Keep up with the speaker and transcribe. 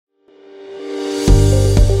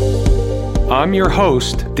I'm your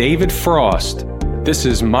host, David Frost. This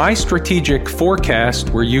is my strategic forecast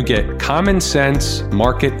where you get common sense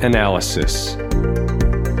market analysis.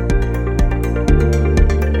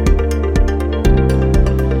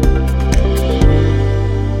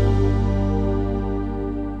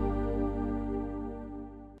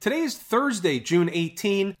 Today is Thursday, June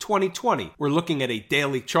 18, 2020. We're looking at a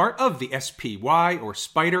daily chart of the SPY or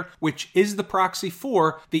SPDR, which is the proxy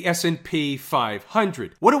for the S&P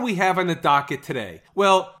 500. What do we have on the docket today?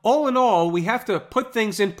 Well, all in all, we have to put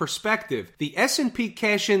things in perspective. The S&P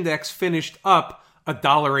cash index finished up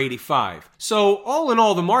 $1.85. So all in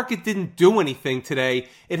all, the market didn't do anything today.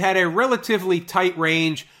 It had a relatively tight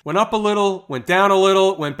range, went up a little, went down a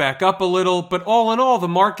little, went back up a little, but all in all, the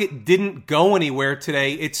market didn't go anywhere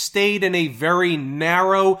today. It stayed in a very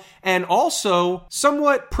narrow and also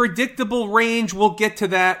somewhat predictable range. We'll get to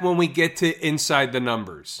that when we get to inside the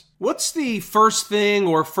numbers. What's the first thing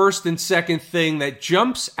or first and second thing that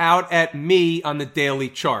jumps out at me on the daily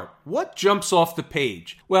chart? What jumps off the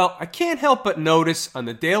page? Well, I can't help but notice on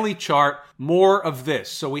the daily chart more of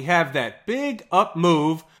this. So we have that big up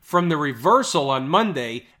move from the reversal on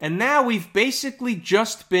Monday, and now we've basically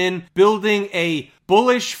just been building a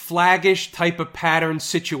bullish, flaggish type of pattern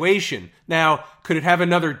situation. Now, could it have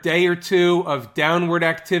another day or two of downward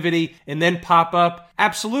activity and then pop up?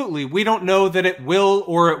 Absolutely. We don't know that it will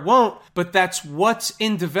or it won't, but that's what's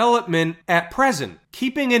in development at present.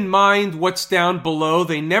 Keeping in mind what's down below,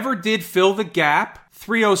 they never did fill the gap.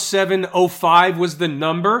 307.05 was the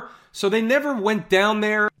number. So they never went down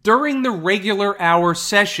there during the regular hour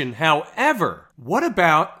session. However, what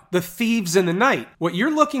about the thieves in the night? What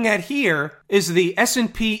you're looking at here is the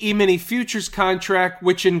S&P E-mini futures contract,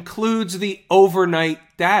 which includes the overnight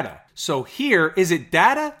data. So here, is it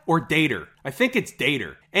data or dater? I think it's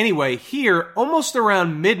dater. Anyway, here, almost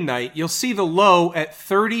around midnight, you'll see the low at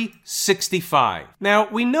 30.65. Now,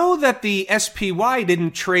 we know that the SPY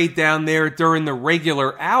didn't trade down there during the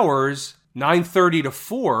regular hours, 9:30 to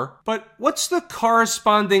 4, but what's the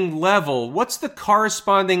corresponding level? What's the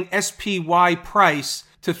corresponding SPY price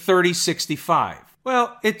to 30.65?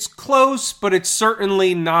 Well, it's close, but it's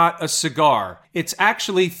certainly not a cigar. It's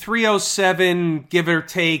actually 307, give or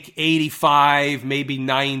take 85, maybe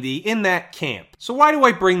 90, in that camp. So why do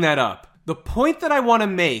I bring that up? The point that I want to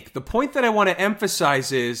make, the point that I want to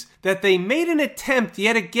emphasize is that they made an attempt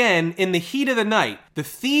yet again in the heat of the night. The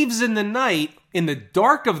thieves in the night, in the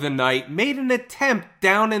dark of the night, made an attempt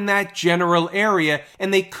down in that general area,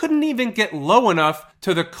 and they couldn't even get low enough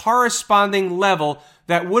to the corresponding level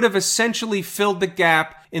that would have essentially filled the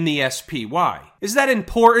gap in the SPY. Is that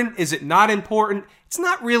important? Is it not important? It's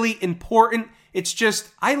not really important. It's just,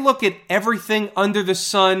 I look at everything under the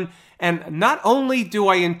sun, and not only do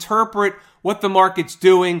I interpret what the market's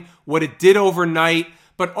doing, what it did overnight,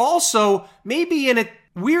 but also maybe in a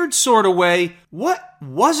weird sort of way, what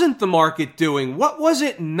wasn't the market doing? What was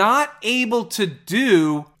it not able to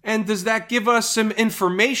do? And does that give us some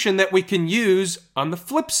information that we can use on the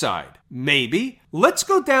flip side? Maybe. Let's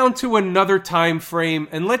go down to another time frame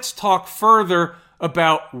and let's talk further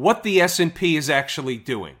about what the S&P is actually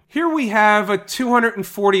doing. Here we have a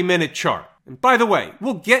 240-minute chart. And by the way,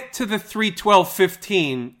 we'll get to the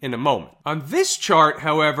 312.15 in a moment. On this chart,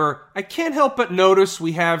 however, I can't help but notice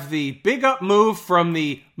we have the big up move from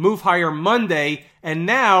the move higher Monday, and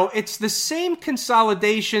now it's the same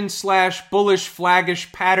consolidation / bullish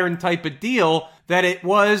flaggish pattern type of deal that it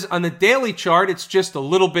was on the daily chart. It's just a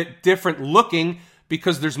little bit different looking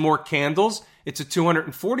because there's more candles. It's a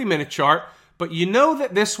 240-minute chart. But you know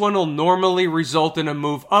that this one will normally result in a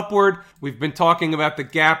move upward. We've been talking about the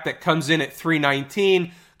gap that comes in at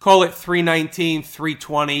 319. Call it 319,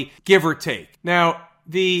 320, give or take. Now,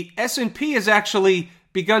 the S&P has actually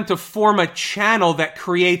begun to form a channel that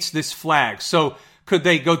creates this flag. So could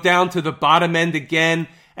they go down to the bottom end again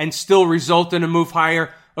and still result in a move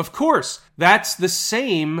higher? Of course, that's the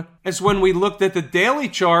same as when we looked at the daily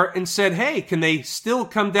chart and said, hey, can they still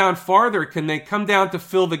come down farther? Can they come down to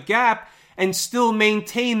fill the gap and still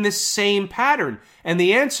maintain this same pattern? And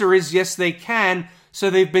the answer is yes, they can. So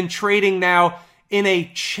they've been trading now in a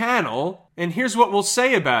channel. And here's what we'll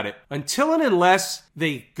say about it. Until and unless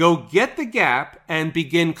they go get the gap and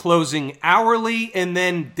begin closing hourly and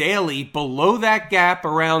then daily below that gap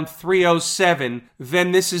around 307,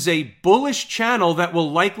 then this is a bullish channel that will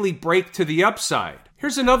likely break to the upside.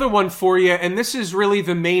 Here's another one for you, and this is really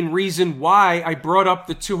the main reason why I brought up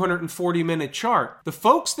the 240-minute chart. The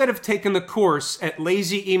folks that have taken the course at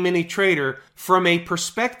Lazy E-mini Trader from a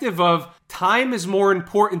perspective of time is more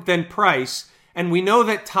important than price, and we know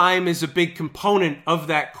that time is a big component of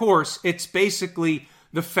that course. It's basically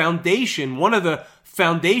the foundation, one of the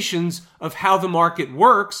foundations of how the market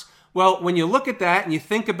works. Well, when you look at that and you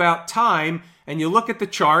think about time and you look at the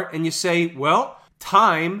chart and you say, well,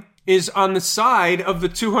 time is on the side of the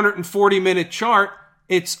 240-minute chart.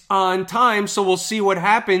 It's on time, so we'll see what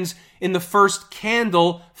happens in the first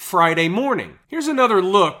candle Friday morning. Here's another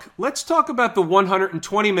look. Let's talk about the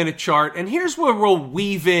 120-minute chart, and here's where we'll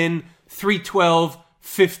weave in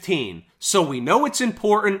 312.15. So we know it's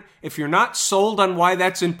important. If you're not sold on why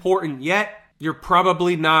that's important yet, you're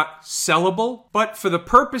probably not sellable. But for the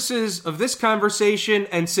purposes of this conversation,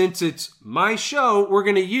 and since it's my show, we're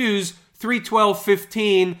going to use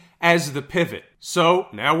 312.15 as the pivot. So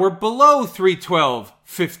now we're below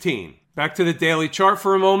 312.15. Back to the daily chart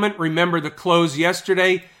for a moment. Remember the close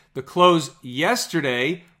yesterday. The close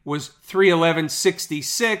yesterday was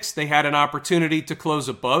 311.66. They had an opportunity to close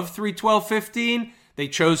above 312.15. They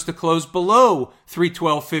chose to close below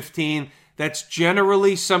 312.15. That's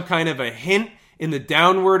generally some kind of a hint in the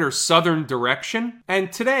downward or southern direction.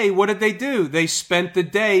 And today, what did they do? They spent the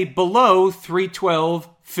day below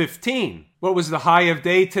 312.15. What was the high of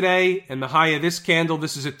day today? And the high of this candle,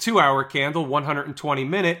 this is a 2-hour candle,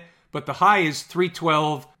 120-minute, but the high is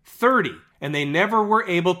 312.30. And they never were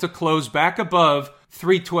able to close back above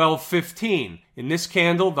 312.15. In this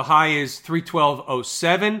candle, the high is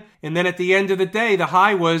 312.07. And then at the end of the day, the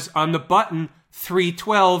high was on the button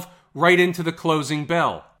 312 right into the closing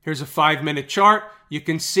bell. Here's a 5-minute chart. You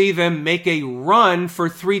can see them make a run for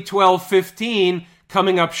 312.15,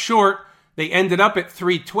 coming up short. They ended up at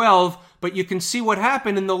 312, but you can see what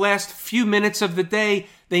happened in the last few minutes of the day.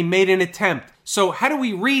 They made an attempt. So how do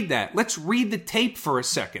we read that? Let's read the tape for a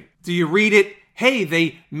second. Do you read it, hey,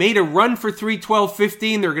 they made a run for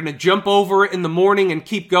 312.15, they're going to jump over it in the morning and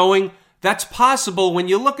keep going? That's possible when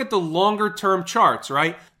you look at the longer term charts,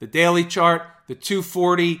 right? The daily chart, the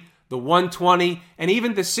 240, the 120, and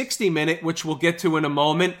even the 60-minute, which we'll get to in a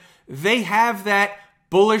moment. They have that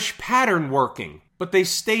bullish pattern working, but they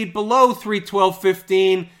stayed below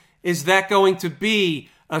 312.15. Is that going to be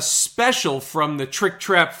a special from the Trick,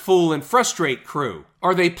 Trap, Fool, and Frustrate crew?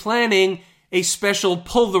 Are they planning a special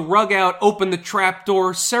pull the rug out, open the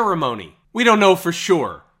trapdoor ceremony? We don't know for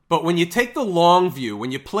sure, but when you take the long view,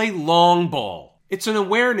 when you play long ball, it's an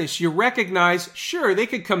awareness. You recognize, sure, they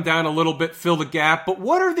could come down a little bit, fill the gap, but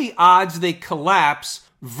what are the odds they collapse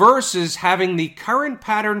versus having the current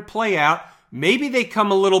pattern play out? Maybe they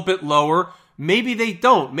come a little bit lower, maybe they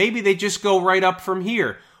don't, maybe they just go right up from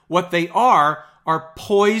here. What they are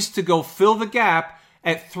poised to go fill the gap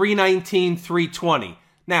at 319, 320.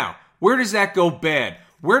 Now, where does that go bad?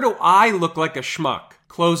 Where do I look like a schmuck?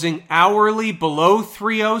 Closing hourly below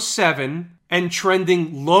 307 and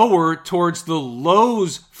trending lower towards the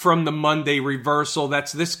lows from the Monday reversal.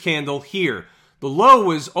 That's this candle here. The low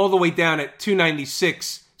was all the way down at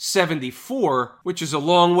 296.74, which is a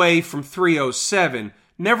long way from 307.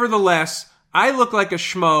 Nevertheless, I look like a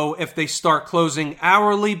schmo if they start closing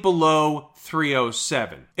hourly below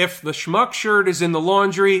 307. If the schmuck shirt is in the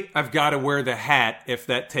laundry, I've got to wear the hat if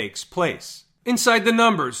that takes place. Inside the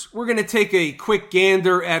numbers, we're going to take a quick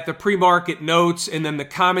gander at the pre-market notes and then the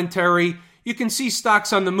commentary. You can see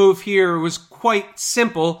stocks on the move here. It was quite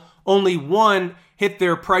simple. Only one hit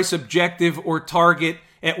their price objective or target.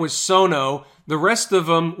 It was Sono. The rest of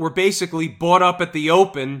them were basically bought up at the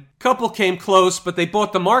open. Couple came close, but they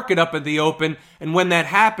bought the market up at the open. And when that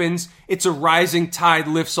happens, it's a rising tide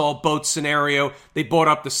lifts all boats scenario. They bought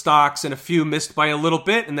up the stocks and a few missed by a little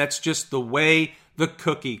bit, and that's just the way the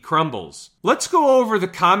cookie crumbles. Let's go over the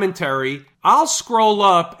commentary. I'll scroll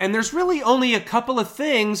up, and there's really only a couple of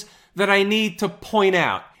things that I need to point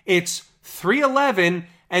out. It's 311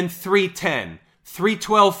 and 310.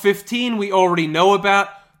 312.15 we already know about.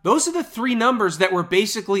 Those are the three numbers that were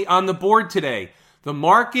basically on the board today. The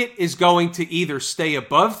market is going to either stay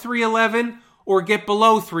above 311 or get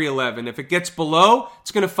below 311. If it gets below,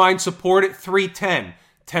 it's going to find support at 310.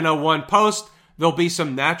 1001 post, there'll be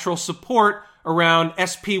some natural support around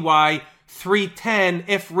SPY 310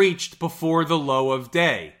 if reached before the low of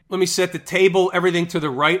day. Let me set the table. Everything to the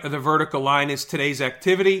right of the vertical line is today's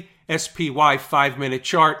activity. SPY 5-minute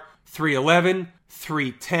chart, 311,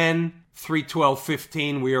 310,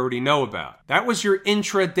 312.15 we already know about. That was your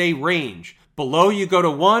intraday range. Below you go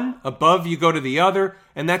to one, above you go to the other,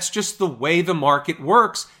 and that's just the way the market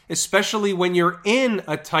works, especially when you're in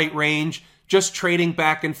a tight range, just trading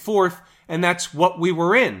back and forth, and that's what we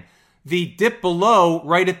were in. The dip below,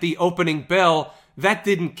 right at the opening bell, that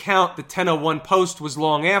didn't count. The 1001 post was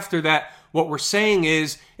long after that. What we're saying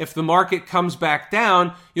is, if the market comes back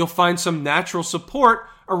down, you'll find some natural support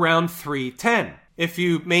around 310. If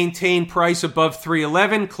you maintain price above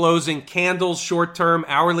 311, closing candles, short-term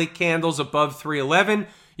hourly candles above 311,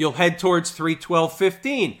 you'll head towards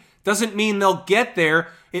 312.15. Doesn't mean they'll get there.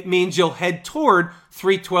 It means you'll head toward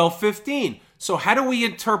 312.15. So how do we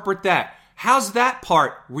interpret that? How's that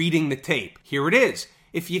part reading the tape? Here it is.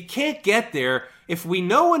 If you can't get there, if we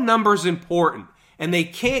know a number's important and they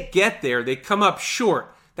can't get there, they come up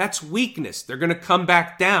short, that's weakness. They're going to come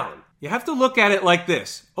back down. You have to look at it like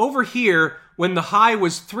this. Over here, when the high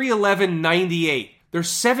was 311.98, they're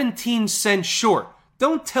 17 cents short.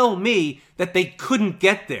 Don't tell me that they couldn't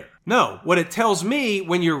get there. No, what it tells me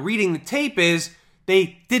when you're reading the tape is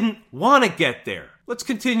they didn't want to get there. Let's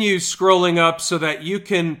continue scrolling up so that you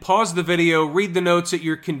can pause the video, read the notes at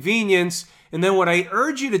your convenience, and then what I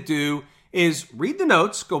urge you to do is read the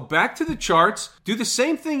notes, go back to the charts, do the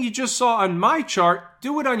same thing you just saw on my chart,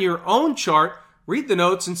 do it on your own chart, read the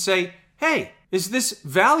notes and say, hey, is this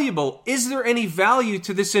valuable? Is there any value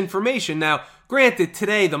to this information? Now, granted,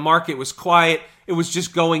 today the market was quiet. It was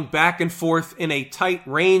just going back and forth in a tight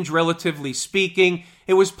range, relatively speaking.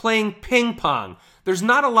 It was playing ping pong. There's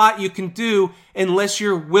not a lot you can do unless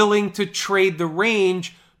you're willing to trade the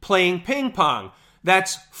range playing ping pong.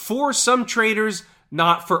 That's for some traders,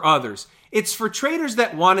 not for others. It's for traders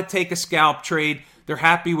that want to take a scalp trade. They're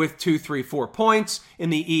happy with 2, 3, 4 points in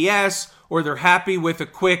the ES, or they're happy with a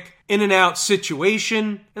quick in and out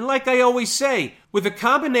situation. And like I always say, with a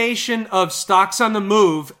combination of stocks on the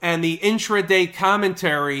move and the intraday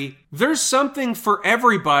commentary, there's something for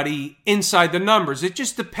everybody inside the numbers. It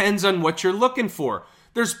just depends on what you're looking for.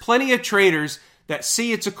 There's plenty of traders that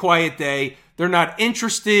see it's a quiet day. They're not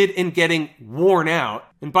interested in getting worn out.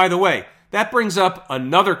 And by the way, that brings up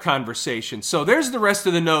another conversation. So there's the rest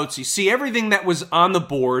of the notes. You see everything that was on the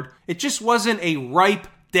board. It just wasn't a ripe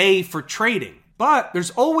day for trading. But there's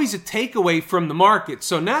always a takeaway from the market.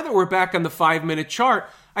 So now that we're back on the 5-minute chart,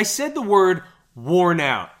 I said the word worn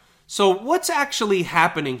out. So what's actually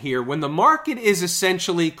happening here when the market is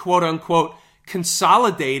essentially, quote unquote,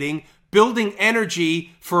 consolidating, building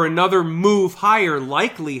energy for another move higher,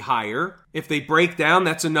 likely higher? If they break down,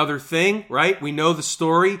 that's another thing, right? We know the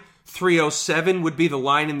story. 307 would be the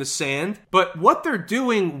line in the sand. But what they're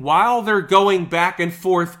doing while they're going back and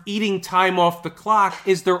forth, eating time off the clock,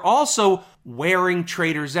 is they're also wearing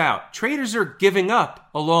traders out. Traders are giving up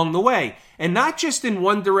along the way, and not just in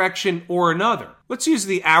one direction or another. Let's use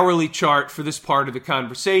the hourly chart for this part of the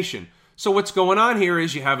conversation. So what's going on here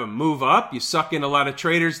is you have a move up. You suck in a lot of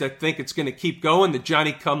traders that think it's going to keep going, the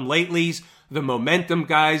Johnny-come-latelys, the momentum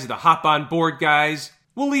guys, the hop-on-board guys.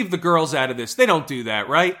 We'll leave the girls out of this. They don't do that,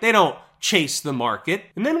 right? They don't chase the market.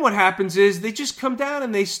 And then what happens is they just come down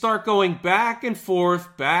and they start going back and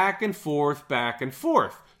forth, back and forth, back and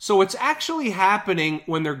forth. So what's actually happening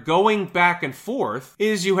when they're going back and forth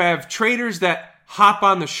is you have traders that hop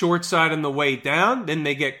on the short side on the way down, then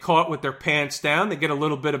they get caught with their pants down, they get a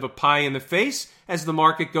little bit of a pie in the face as the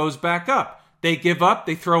market goes back up. They give up,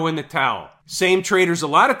 they throw in the towel. Same traders a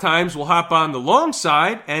lot of times will hop on the long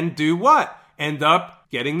side and do what? End up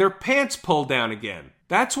getting their pants pulled down again.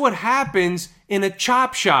 That's what happens in a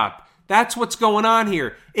chop shop. That's what's going on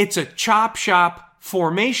here. It's a chop shop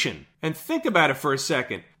formation. And think about it for a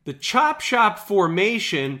second. The chop shop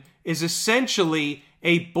formation is essentially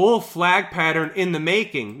a bull flag pattern in the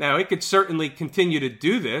making. Now, it could certainly continue to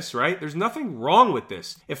do this, right? There's nothing wrong with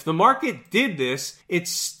this. If the market did this, it's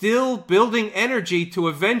still building energy to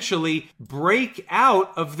eventually break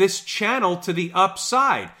out of this channel to the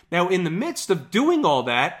upside. Now, in the midst of doing all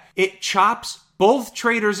that, it chops both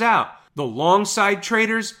traders out. The long side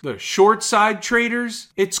traders, the short side traders.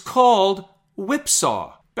 It's called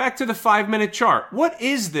whipsaw. Back to the 5-minute chart. What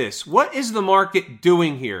is this? What is the market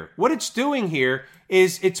doing here? What it's doing here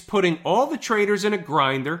is it's putting all the traders in a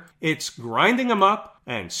grinder. It's grinding them up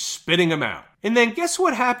and spitting them out. And then guess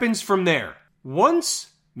what happens from there?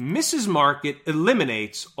 Once Mrs. Market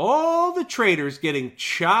eliminates all the traders getting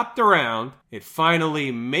chopped around, it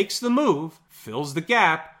finally makes the move, fills the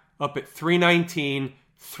gap up at 319,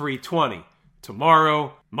 320.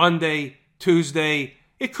 Tomorrow, Monday, Tuesday,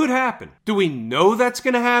 it could happen. Do we know that's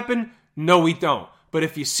going to happen? No, we don't. But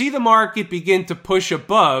if you see the market begin to push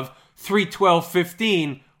above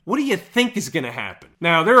 312.15, what do you think is going to happen?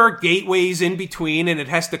 Now, there are gateways in between, and it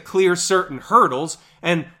has to clear certain hurdles,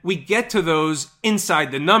 and we get to those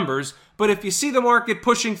inside the numbers. But if you see the market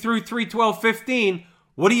pushing through 312.15,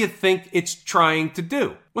 what do you think it's trying to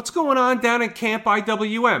do? What's going on down in Camp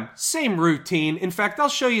IWM? Same routine. In fact, I'll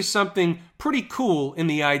show you something pretty cool in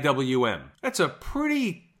the IWM. That's a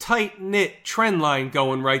pretty tight-knit trend line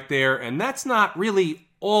going right there, and that's not really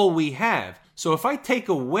all we have. So if I take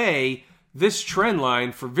away this trend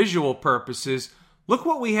line for visual purposes, Look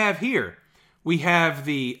what we have here. We have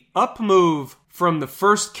the up move from the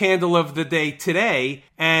first candle of the day today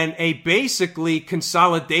and a basically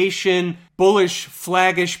consolidation, bullish,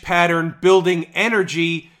 flaggish pattern building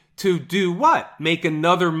energy to do what? Make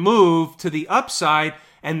another move to the upside,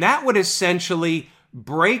 and that would essentially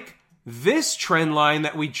break this trend line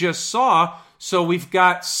that we just saw. So we've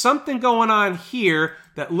got something going on here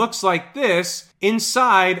that looks like this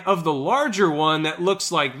inside of the larger one that looks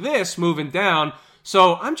like this moving down.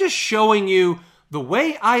 So I'm just showing you the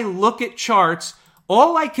way I look at charts.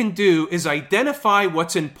 All I can do is identify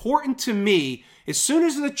what's important to me. As soon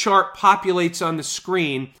as the chart populates on the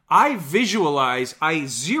screen, I visualize, I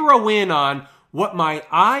zero in on what my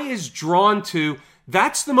eye is drawn to.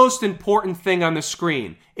 That's the most important thing on the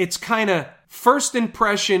screen. It's kind of first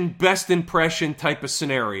impression, best impression type of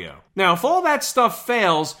scenario. Now, if all that stuff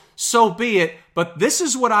fails, so be it, but this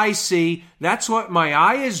is what I see. That's what my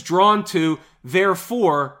eye is drawn to.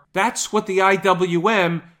 Therefore, that's what the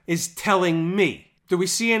IWM is telling me. Do we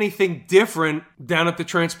see anything different down at the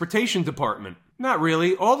transportation department? Not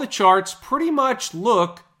really. All the charts pretty much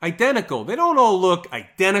look identical. They don't all look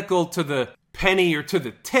identical to the penny or to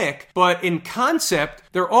the tick, but in concept,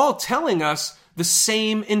 they're all telling us the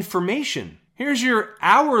same information. Here's your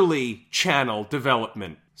hourly channel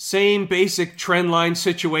development. Same basic trend line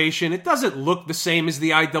situation. It doesn't look the same as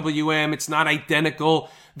the IWM. It's not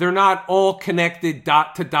identical. They're not all connected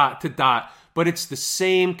dot to dot to dot, but it's the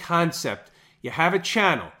same concept. You have a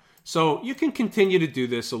channel. So you can continue to do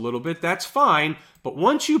this a little bit. That's fine. But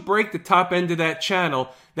once you break the top end of that channel,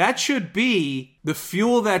 that should be the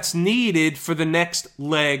fuel that's needed for the next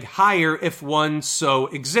leg higher if one so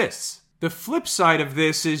exists. The flip side of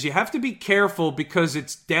this is you have to be careful because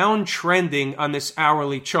it's downtrending on this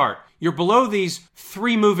hourly chart. You're below these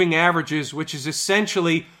 3 moving averages, which is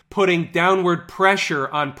essentially putting downward pressure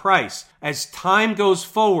on price. As time goes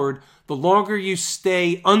forward, the longer you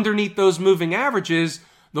stay underneath those moving averages,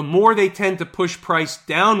 the more they tend to push price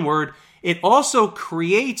downward. It also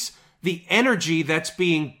creates the energy that's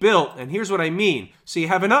being built. And here's what I mean. So you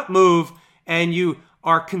have an up move and you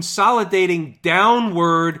are consolidating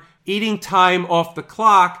downward, eating time off the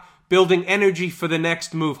clock, building energy for the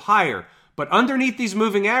next move higher. But underneath these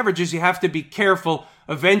moving averages, you have to be careful.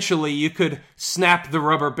 Eventually, you could snap the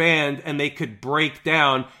rubber band and they could break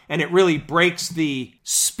down, and it really breaks the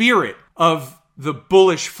spirit of the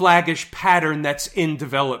bullish, flaggish pattern that's in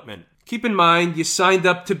development. Keep in mind, you signed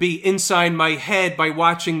up to be inside my head by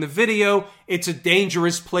watching the video. It's a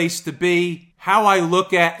dangerous place to be. How I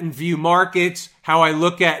look at and view markets, how I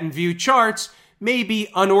look at and view charts, may be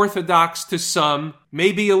unorthodox to some,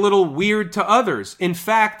 may be a little weird to others. In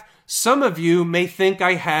fact, some of you may think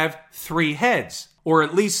I have 3 heads, or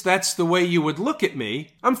at least that's the way you would look at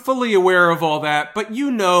me. I'm fully aware of all that, but you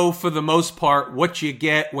know for the most part what you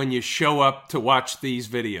get when you show up to watch these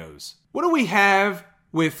videos. What do we have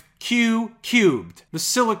with Q Cubed, the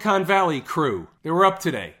Silicon Valley crew? They were up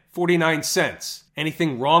today, 49 cents.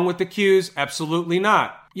 Anything wrong with the Qs? Absolutely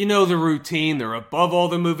not. You know the routine. They're above all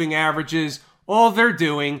the moving averages. All they're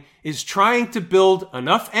doing is trying to build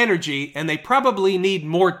enough energy, and they probably need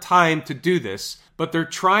more time to do this, but they're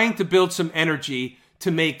trying to build some energy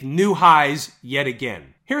to make new highs yet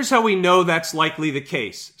again. Here's how we know that's likely the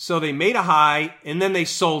case. So they made a high, and then they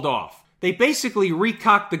sold off. They basically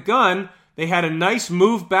recocked the gun. They had a nice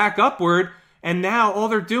move back upward, and now all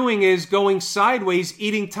they're doing is going sideways,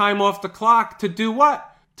 eating time off the clock to do what?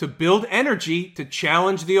 To build energy, to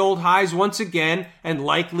challenge the old highs once again, and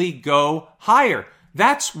likely go higher.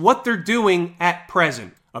 That's what they're doing at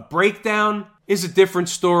present. A breakdown is a different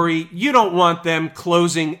story. You don't want them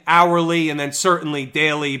closing hourly and then certainly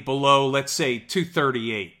daily below, let's say,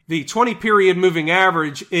 238. The 20-period moving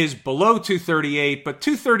average is below 238, but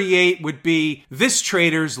 238 would be this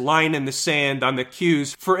trader's line in the sand on the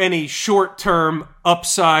Qs for any short-term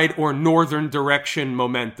upside or northern direction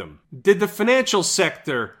momentum. Did the financial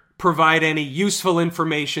sector provide any useful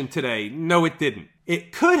information today? No, it didn't.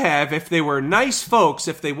 It could have if they were nice folks.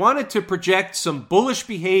 If they wanted to project some bullish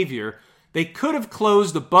behavior, they could have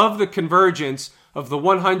closed above the convergence of the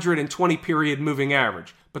 120-period moving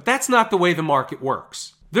average. But that's not the way the market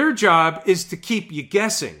works. Their job is to keep you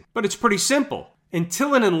guessing. But it's pretty simple.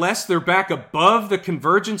 Until and unless they're back above the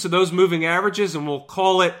convergence of those moving averages, and we'll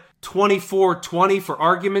call it 2420 for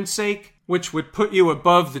argument's sake, which would put you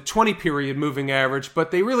above the 20-period moving average,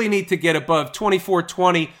 but they really need to get above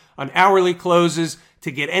 2420 on hourly closes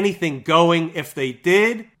to get anything going. If they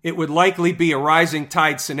did, it would likely be a rising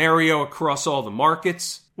tide scenario across all the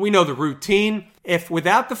markets. We know the routine. If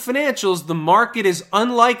without the financials, the market is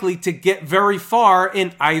unlikely to get very far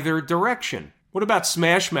in either direction. What about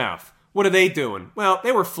Smashmouth? What are they doing? Well,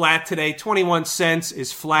 they were flat today. 21 cents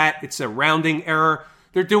is flat. It's a rounding error.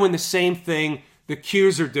 They're doing the same thing the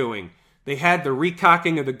Qs are doing. They had the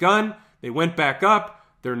recocking of the gun. They went back up.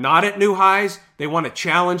 They're not at new highs. They want to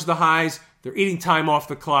challenge the highs. They're eating time off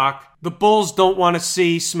the clock. The bulls don't want to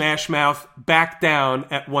see Smash Mouth back down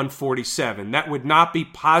at 147. That would not be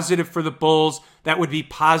positive for the bulls. That would be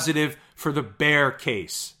positive for the bear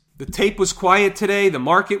case. The tape was quiet today. The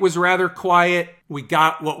market was rather quiet. We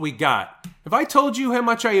got what we got. Have I told you how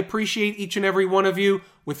much I appreciate each and every one of you?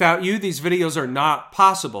 Without you, these videos are not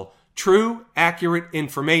possible. True, accurate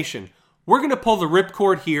information. We're going to pull the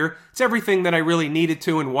ripcord here. It's everything that I really needed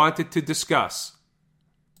to and wanted to discuss.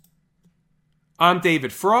 I'm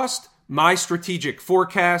David Frost, My Strategic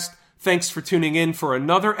Forecast. Thanks for tuning in for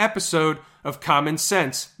another episode of Common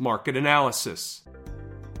Sense Market Analysis.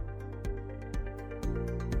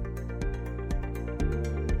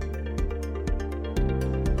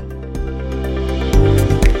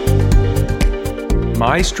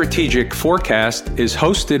 My Strategic Forecast is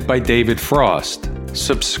hosted by David Frost.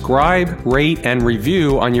 Subscribe, rate, and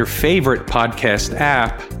review on your favorite podcast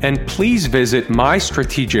app, and please visit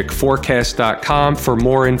mystrategicforecast.com for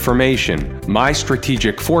more information. My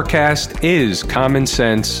Strategic Forecast is common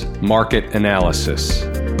sense market analysis.